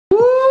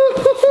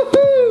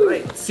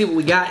see what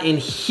we got in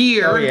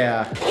here. Oh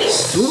yeah.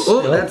 Ooh,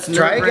 oh, that's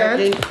try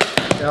again.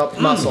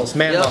 Nope, muscles,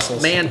 man yep,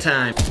 muscles. Man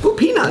time. Ooh,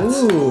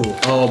 peanuts. Ooh.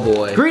 Oh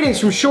boy.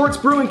 Greetings from Shorts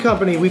Brewing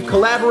Company. We've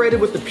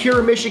collaborated with the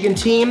Pure Michigan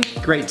team,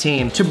 great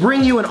team, to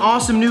bring you an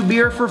awesome new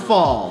beer for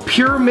fall.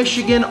 Pure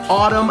Michigan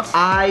Autumn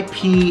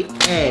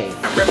IPA.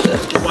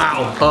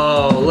 Wow.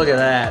 Oh, look at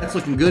that. That's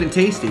looking good and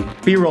tasty.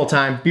 B-roll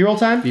time. B-roll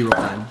time? B-roll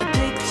time.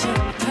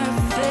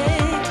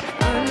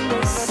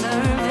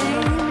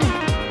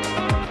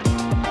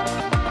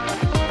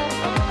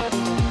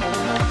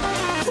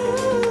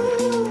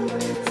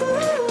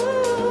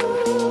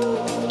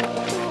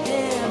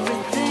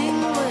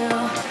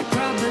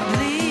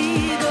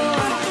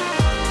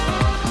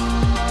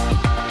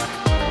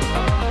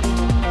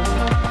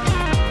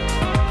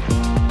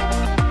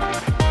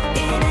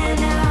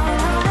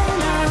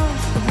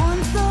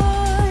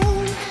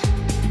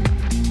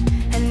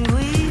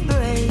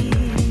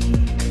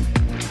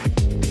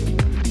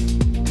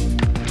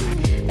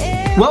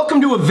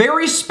 Welcome to a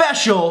very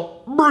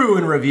special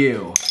Brewing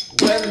Review.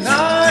 When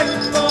I'm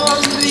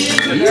on the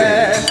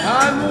internet,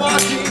 I'm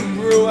watching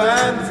Brew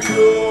and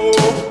View.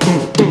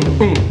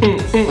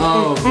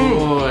 Oh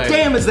boy.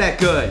 Damn, is that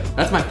good?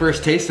 That's my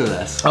first taste of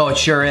this. Oh, it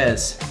sure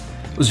is.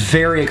 I was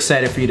very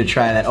excited for you to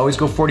try that. Always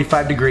go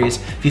 45 degrees.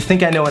 If you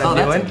think I know what I'm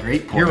doing, that's a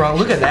great point. You're wrong.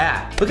 Look at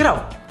that. Look at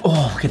how,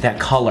 oh, look at that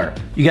color.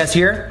 You guys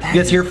here? You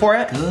guys here for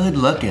it? Good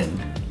looking.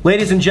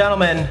 Ladies and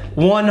gentlemen,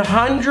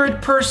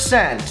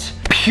 100%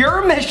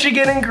 pure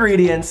Michigan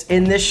ingredients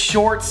in this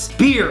Shorts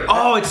beer.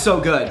 Oh, it's so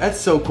good. That's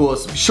so cool.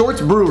 It's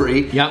Shorts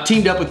Brewery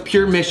teamed up with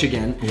Pure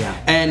Michigan,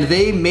 and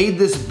they made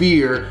this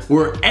beer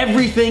where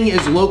everything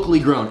is locally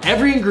grown.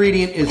 Every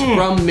ingredient is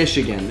from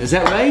Michigan. Is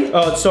that right?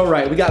 Oh, it's so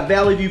right. We got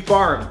Valley View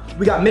Farm.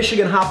 We got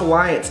Michigan Hop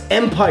Alliance,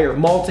 Empire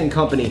Malting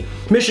Company,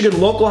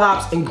 Michigan Local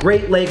Hops and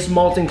Great Lakes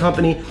Malting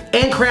Company,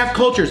 and Craft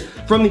Cultures.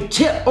 From the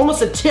tip, almost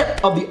the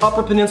tip of the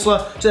Upper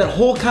Peninsula to that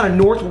whole kind of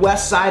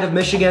northwest side of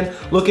Michigan.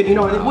 Looking, you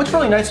know, what's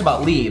really nice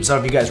about leaves, I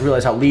don't know if you guys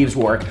realize how leaves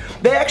work,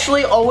 they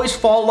actually always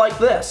fall like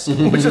this,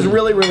 which is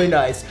really, really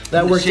nice.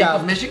 That works out.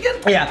 Of Michigan?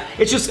 Yeah,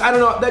 it's just, I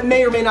don't know, that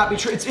may or may not be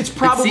true. It's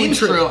probably it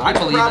true. I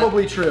believe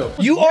probably true.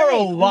 You are a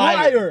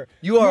liar.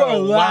 You are a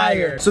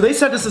liar. So they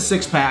sent us a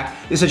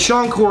 6-pack. They said,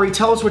 Sean, Corey,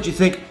 tell us what you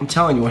think. I'm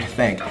telling you what I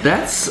think.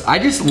 I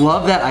just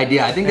love that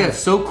idea. I think that's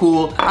so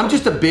cool. I'm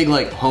just a big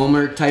like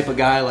Homer type of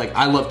guy. Like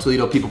I love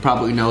Toledo, people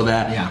probably know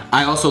that. Yeah.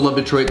 I also love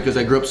Detroit because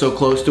I grew up so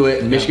close to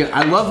it in Michigan.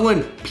 I love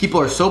when people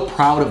are so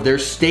proud of their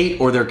state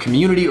or their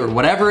community or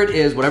whatever it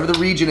is, whatever the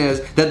region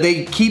is, that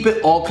they keep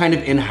it all kind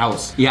of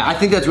in-house. Yeah. I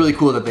think that's really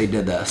cool that they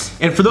did this.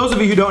 And for those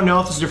of you who don't know,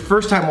 if this is your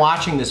first time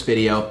watching this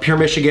video, Pure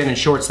Michigan and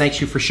Shorts, thanks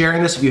you for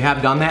sharing this. If you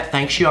have done that,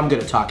 thanks you, I'm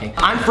good at talking.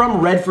 I'm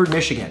from Redford,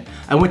 Michigan.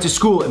 I went to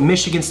school at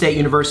Michigan State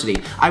University.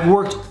 I've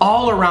worked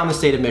all around the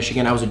state of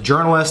Michigan. I was a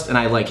journalist and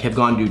I have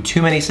gone to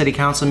too many city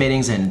council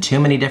meetings in too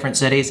many different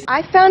cities.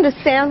 I found a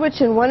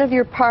sandwich in one of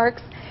your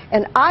parks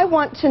and I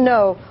want to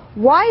know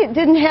why it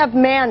didn't have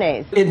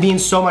mayonnaise. It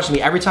means so much to me.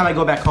 Every time I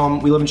go back home,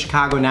 we live in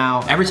Chicago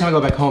now, every time I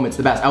go back home, it's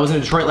the best. I was in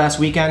Detroit last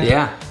weekend.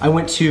 Yeah. I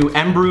went to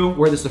Brew,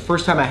 where this is the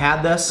first time I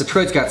had this.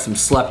 Detroit's got some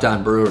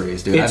slept-on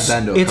breweries, dude. I've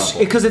been to a couple.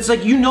 Because it's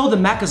like, you know the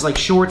meccas like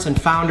Shorts and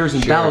Founders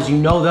and Bell's, you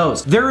know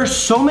those. There are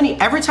so many,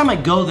 every time I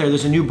go there,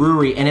 there's a new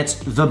brewery, and it's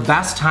the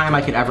best time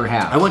I could ever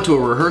have. I went to a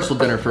rehearsal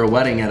dinner for a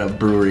wedding at a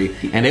brewery,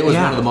 and it was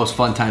one of the most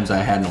fun times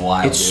I had in a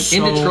while, It's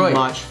so in Detroit.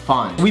 much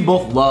fun. We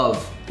both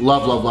love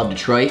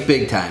Detroit.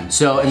 Big time.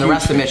 So in the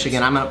rest of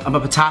Michigan, I'm a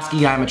Petoskey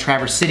guy, I'm a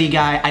Traverse City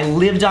guy. I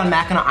lived on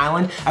Mackinac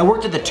Island. I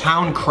worked at the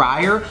town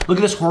crier. Look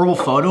at this horrible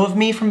photo of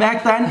me from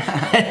back then.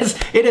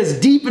 It is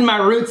deep in my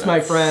roots, my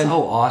friend.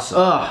 So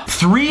awesome.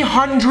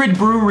 300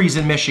 breweries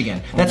in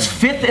Michigan. That's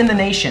 5th in the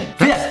nation.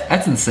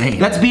 That's insane.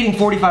 That's beating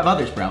 45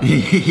 others, bro.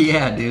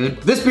 Yeah,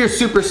 dude. This beer's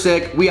super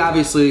sick. We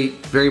obviously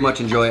very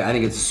much enjoy it. I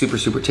think it's a super,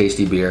 super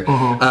tasty beer.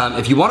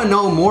 If you want to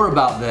know more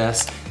about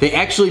this, they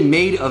actually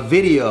made a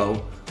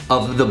video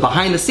of the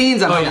behind the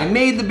scenes on how they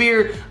made the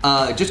beer.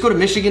 Just go to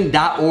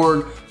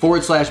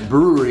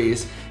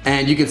michigan.org/breweries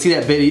and you can see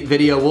that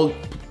video. We'll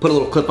put a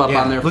little clip up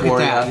on there for you.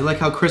 Look at that. You like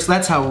how Chris,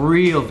 that's how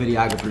real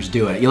videographers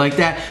do it. You like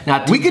that?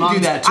 Now, we can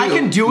do that too. I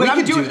can do it.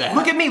 We can do that.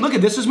 Look at me. Look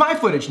at this is my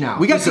footage now.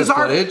 We got this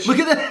footage. Look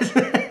at this.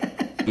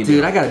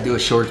 Dude, I gotta do a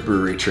Shorts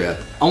brewery trip.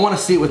 I wanna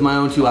see it with my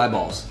own 2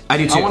 eyeballs. I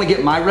do too. I wanna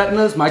get my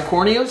retinas, my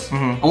corneas,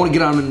 I wanna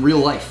get on them in real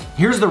life.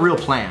 Here's the real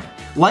plan.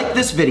 Like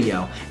this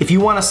video, if you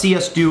want to see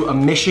us do a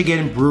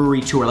Michigan brewery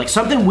tour, like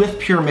something with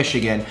Pure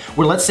Michigan,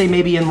 where let's say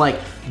maybe in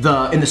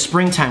the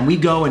springtime we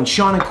go and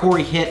Sean and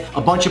Corey hit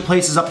a bunch of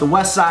places up the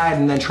west side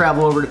and then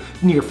travel over to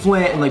near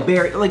Flint and like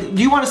Barry. Like,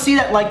 do you want to see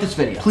that? Like this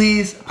video,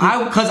 please.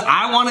 Because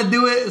I want to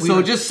do it.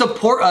 So just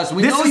support us.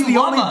 This is the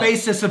only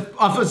basis of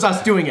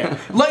us doing it.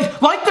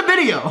 like the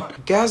video. You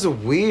guys are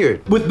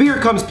weird. With beer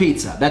comes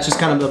pizza. That's just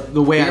kind of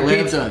the way I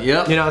live. Pizza.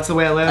 Yep. You know, it's the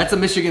way I live. That's a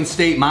Michigan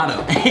State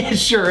motto. It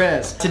sure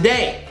is.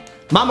 Today,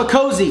 Mama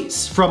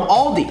Cozzi's from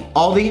Aldi.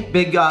 Aldi,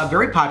 big,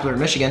 very popular in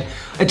Michigan.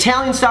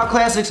 Italian style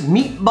classics,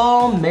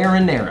 meatball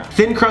marinara.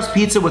 Thin crust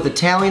pizza with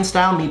Italian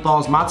style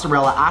meatballs,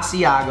 mozzarella,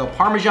 Asiago,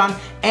 Parmesan,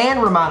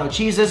 and Romano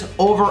cheeses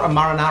over a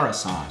marinara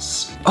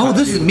sauce. Oh,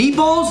 this is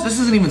meatballs? This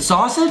isn't even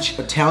sausage?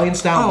 Italian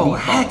style meatballs.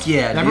 Heck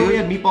yeah, Remember dude. we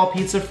had meatball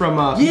pizza from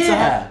Pizza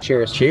Hut?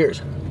 Cheers.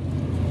 Cheers.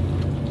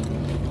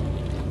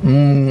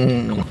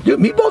 Dude,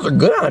 meatballs are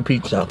good on a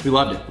pizza. We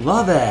loved it.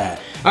 Love that.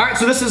 All right,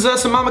 so this is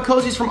some Mama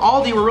Cozzi's from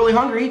Aldi. We're really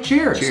hungry.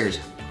 Cheers. Cheers.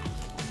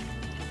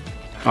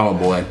 Oh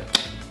boy.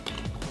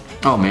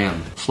 Oh man.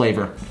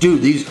 Flavor.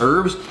 Dude, these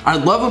herbs, I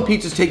love when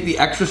pizzas take the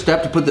extra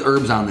step to put the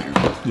herbs on there.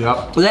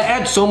 Yep. That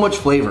adds so much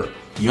flavor.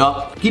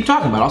 Yup. Keep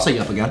talking about it. I'll say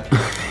yup again.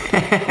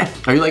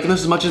 Are you liking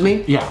this as much as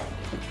me? Yeah.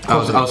 I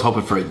was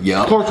hoping for a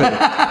yup. Of course I did.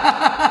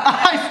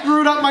 I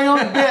screwed up my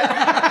own bit.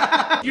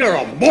 You're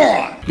a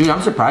moron! Dude,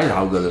 I'm surprised at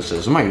how good this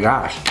is. Oh my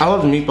gosh. I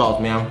love the meatballs,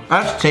 man.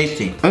 That's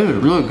tasty. That is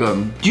really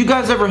good. Do you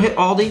guys ever hit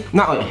Aldi?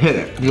 Not like hit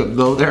it. You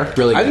go there.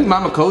 Really I good. think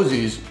Mama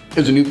Cozzi's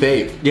is a new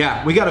fave.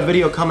 Yeah, we got a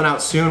video coming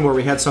out soon where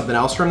we had something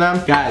else from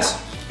them. Guys,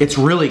 it's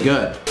really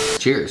good.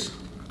 Cheers.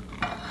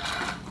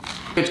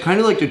 It's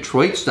kind of like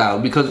Detroit style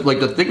because like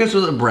the thickness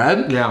of the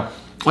bread. Yeah.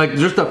 Like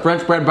just the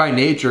French bread by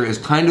nature is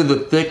kind of the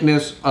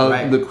thickness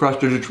of the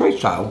crust of Detroit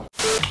style.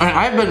 And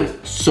I've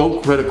been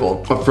so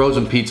critical of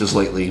frozen pizzas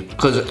lately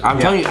because I'm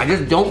telling you, I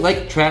just don't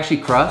like trashy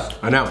crust.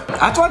 I know.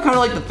 That's why I kind of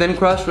like the thin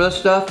crust for this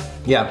stuff.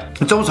 Yeah.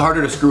 It's almost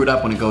harder to screw it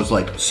up when it goes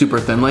like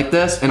super thin like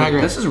this. And I agree.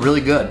 this is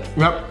really good.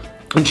 Yep.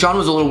 And Sean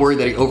was a little worried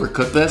that he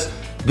overcooked this.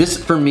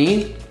 This, for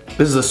me,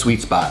 this is a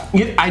sweet spot.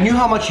 Yeah, I knew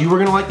how much you were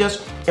gonna like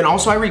this, and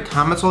also I read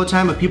comments all the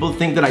time of people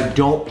think that I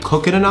don't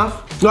cook it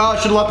enough. Well, I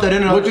should have left that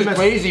in. Which is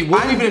crazy.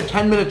 We're leaving it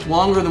 10 minutes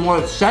longer than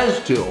what it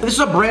says to. This is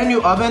a brand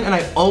new oven, and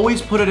I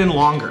always put it in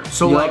longer.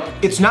 So like,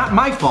 it's not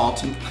my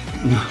fault.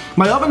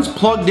 My oven's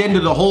plugged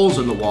into the holes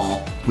in the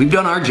wall. We've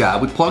done our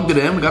job. We plugged it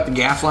in. We got the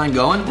gas line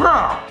going.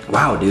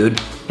 Wow,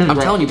 dude. I'm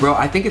telling you, bro,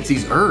 I think it's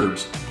these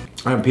herbs.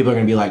 And people are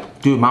gonna be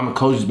like, dude, Mama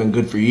Cozzi's been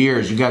good for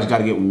years. You guys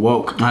gotta get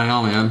woke. I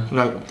know, man.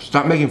 Like,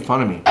 stop making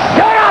fun of me. Shut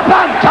up,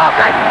 I'm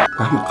talking!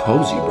 I'm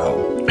cozy,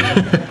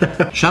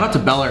 bro. Shout out to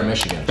Bel Air,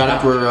 Michigan. Shout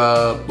out where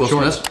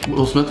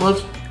Will Smith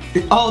lives.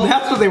 Oh,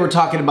 that's what they were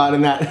talking about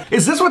in that.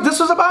 Is this what this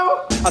was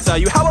about? I'll tell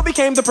you how I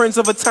became the prince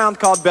of a town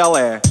called Bel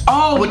Air.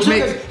 Oh,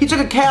 he took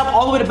a cab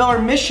all the way to Bel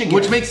Air, Michigan.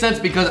 Which makes sense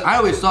because I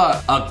always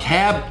thought a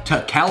cab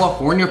to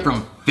California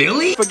from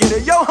Philly? Forget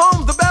it, yo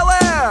home to Bel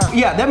Air.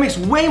 Yeah, that makes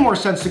way more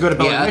sense to go to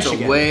Bel Air, Yeah, that's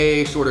Michigan. a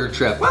way shorter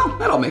trip. Well,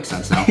 that all makes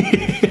sense now.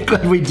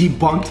 Glad we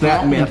debunked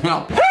that myth.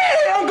 No.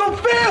 Hey, Uncle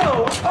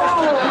Phil!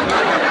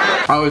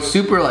 Oh. I was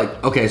super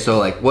like, okay, so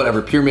like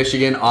whatever, pure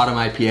Michigan, autumn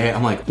IPA.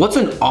 I'm like, what's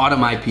an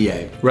autumn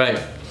IPA?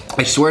 Right.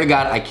 I swear to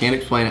God, I can't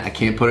explain it. I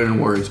can't put it in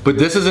words. But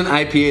this is an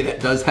IPA that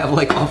does have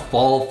like a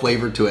fall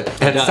flavor to it.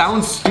 It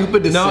sounds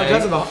stupid to say. No, it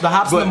doesn't. The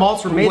hops and the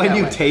malts were made when that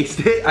you way.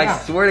 taste it, I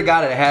swear to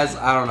God, it has,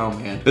 I don't know,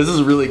 man. This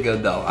is really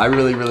good though. I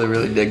really, really,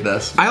 really dig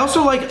this. I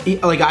also like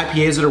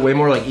IPAs that are way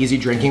more like easy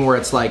drinking, where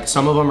it's like,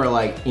 some of them are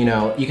like, you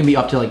know, you can be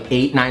up to like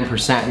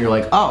 8-9% and you're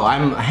like, oh,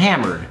 I'm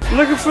hammered.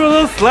 Looking for a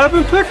little slab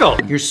and pickle.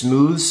 You're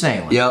smooth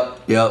sailing. Yep.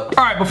 All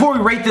right, before we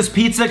rate this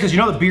pizza, because you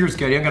know the beer's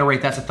good, I'm gonna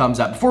rate that's a thumbs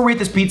up. Before we rate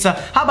this pizza,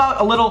 how about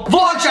a little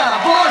vlog shout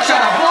out, vlog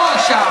shout out,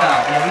 vlog shout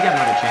out. Yeah, we got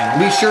another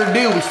channel. We sure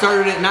do. We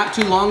started it not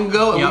too long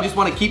ago, and Yep. we just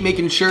want to keep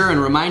making sure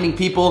and reminding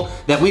people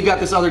that we've got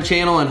this other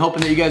channel and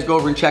hoping that you guys go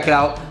over and check it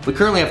out. We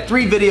currently have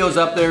 3 videos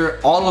up there.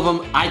 All of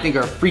them I think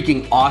are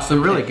freaking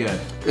awesome. Really good.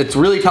 It's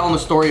really telling the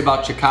story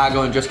about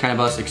Chicago and just kind of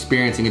us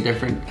experiencing the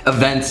different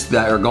events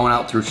that are going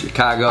out through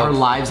Chicago. Our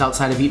lives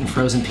outside of eating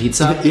frozen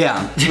pizza.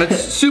 Yeah,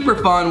 it's super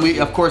fun. We,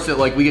 of course,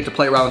 we get to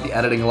play around with the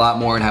editing a lot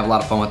more and have a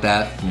lot of fun with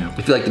that. Yeah.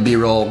 If you like the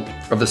B-roll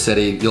of the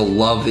city, you'll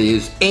love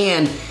these.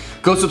 And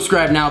go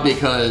subscribe now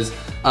because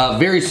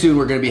very soon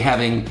we're gonna be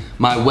having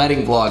my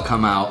wedding vlog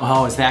come out.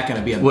 Oh, is that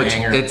gonna be a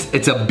banger?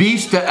 It's a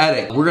beast to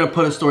edit. We're gonna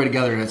put a story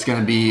together and it's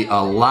gonna be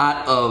a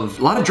lot of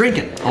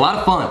drinking, a lot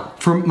of fun.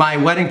 For my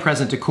wedding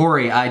present to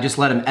Corey, I just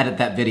let him edit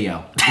that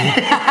video.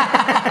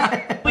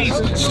 Please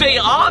stay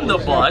on the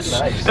bus.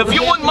 If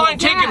you wouldn't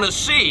mind taking the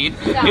seat,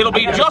 it'll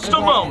be just a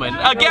moment.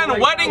 Again,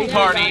 wedding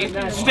party,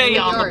 stay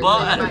on the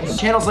bus.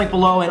 Channel's link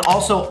below, and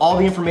also all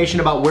the information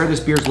about where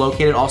this beer is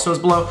located also is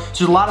below.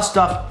 So there's a lot of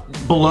stuff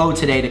below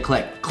today to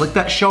click. Click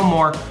that show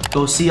more,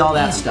 go see all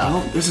that stuff.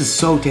 Oh, this is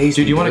so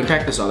tasty. Dude, do you want to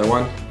crack this other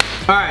one?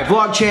 All right,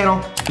 vlog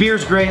channel,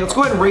 beer's great. Let's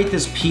go ahead and rate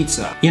this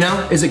pizza. You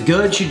know, is it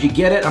good? Should you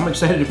get it? I'm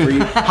excited for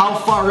you. How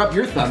far up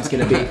your thumb's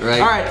gonna be.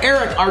 Right. All right,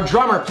 Eric, our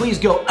drummer, please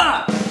go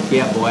up.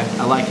 Yeah, boy,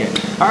 I like it.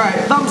 All right,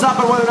 thumbs up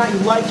on whether or not you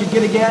liked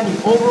it again.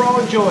 You overall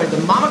enjoyed the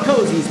Mama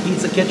Cozzi's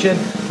Pizza Kitchen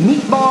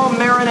Meatball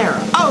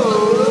Marinara.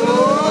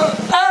 Oh!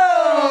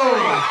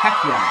 Heck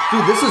yeah.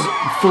 Dude, this is,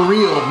 for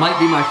real, might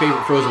be my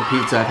favorite frozen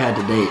pizza I've had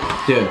to date.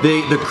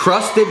 Dude. The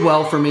crust did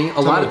well for me. A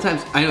lot of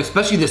times, I know,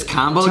 especially this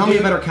combo, Tell dude. me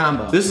a better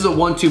combo. This is a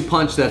 1-2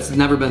 punch that's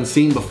never been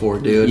seen before,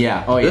 dude.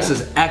 Yeah, oh yeah. This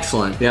is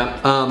excellent. Yeah.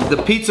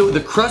 The pizza, the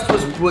crust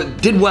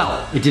did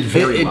well. It did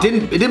very well.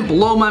 It didn't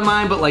blow my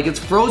mind, but like, its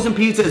frozen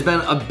pizza has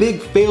been a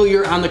big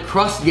failure on the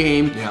crust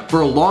game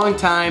for a long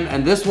time,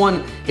 and this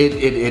one,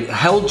 it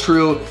held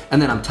true.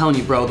 And then I'm telling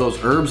you, bro, those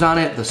herbs on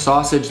it, the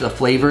sausage, the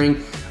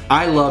flavoring,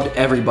 I loved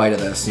every bite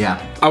of this.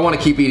 Yeah. I want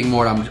to keep eating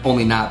more, I'm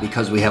only not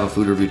because we have a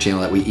food review channel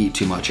that we eat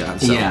too much on.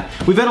 So. Yeah.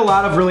 We've had a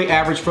lot of really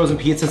average frozen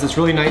pizzas. It's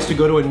really nice to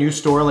go to a new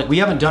store. Like, we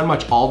haven't done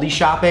much Aldi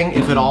shopping,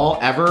 if at all,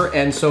 ever.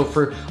 And so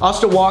for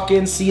us to walk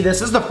in, see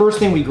this is the first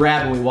thing we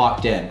grabbed when we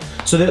walked in.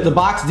 So the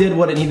box did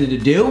what it needed to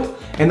do,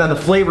 and then the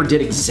flavor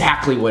did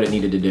exactly what it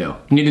needed to do.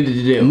 Needed to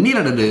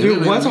do.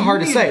 Dude, well, that's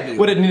hard to say.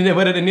 What it needed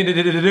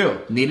to do.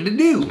 Needed to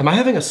do. Am I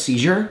having a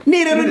seizure?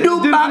 Needed to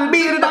do.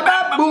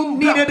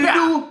 Needed to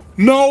do.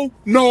 No,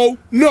 no,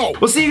 no.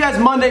 We'll see you guys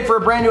Monday for a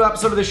brand new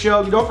episode of the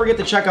show. Don't forget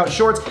to check out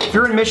Shorts. If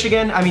you're in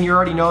Michigan, I mean, you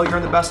already know you're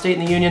in the best state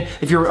in the union.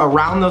 If you're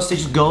around those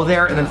states, go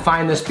there and then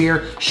find this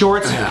beer.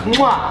 Shorts,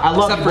 mwah, I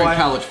love Except you, for boy. in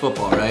college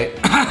football, right?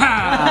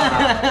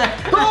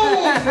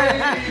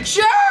 Boom!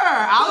 Sure,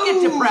 I'll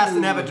get depressed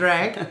and have a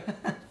drink.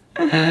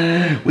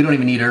 We don't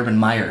even need Urban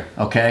Meyer,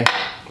 okay?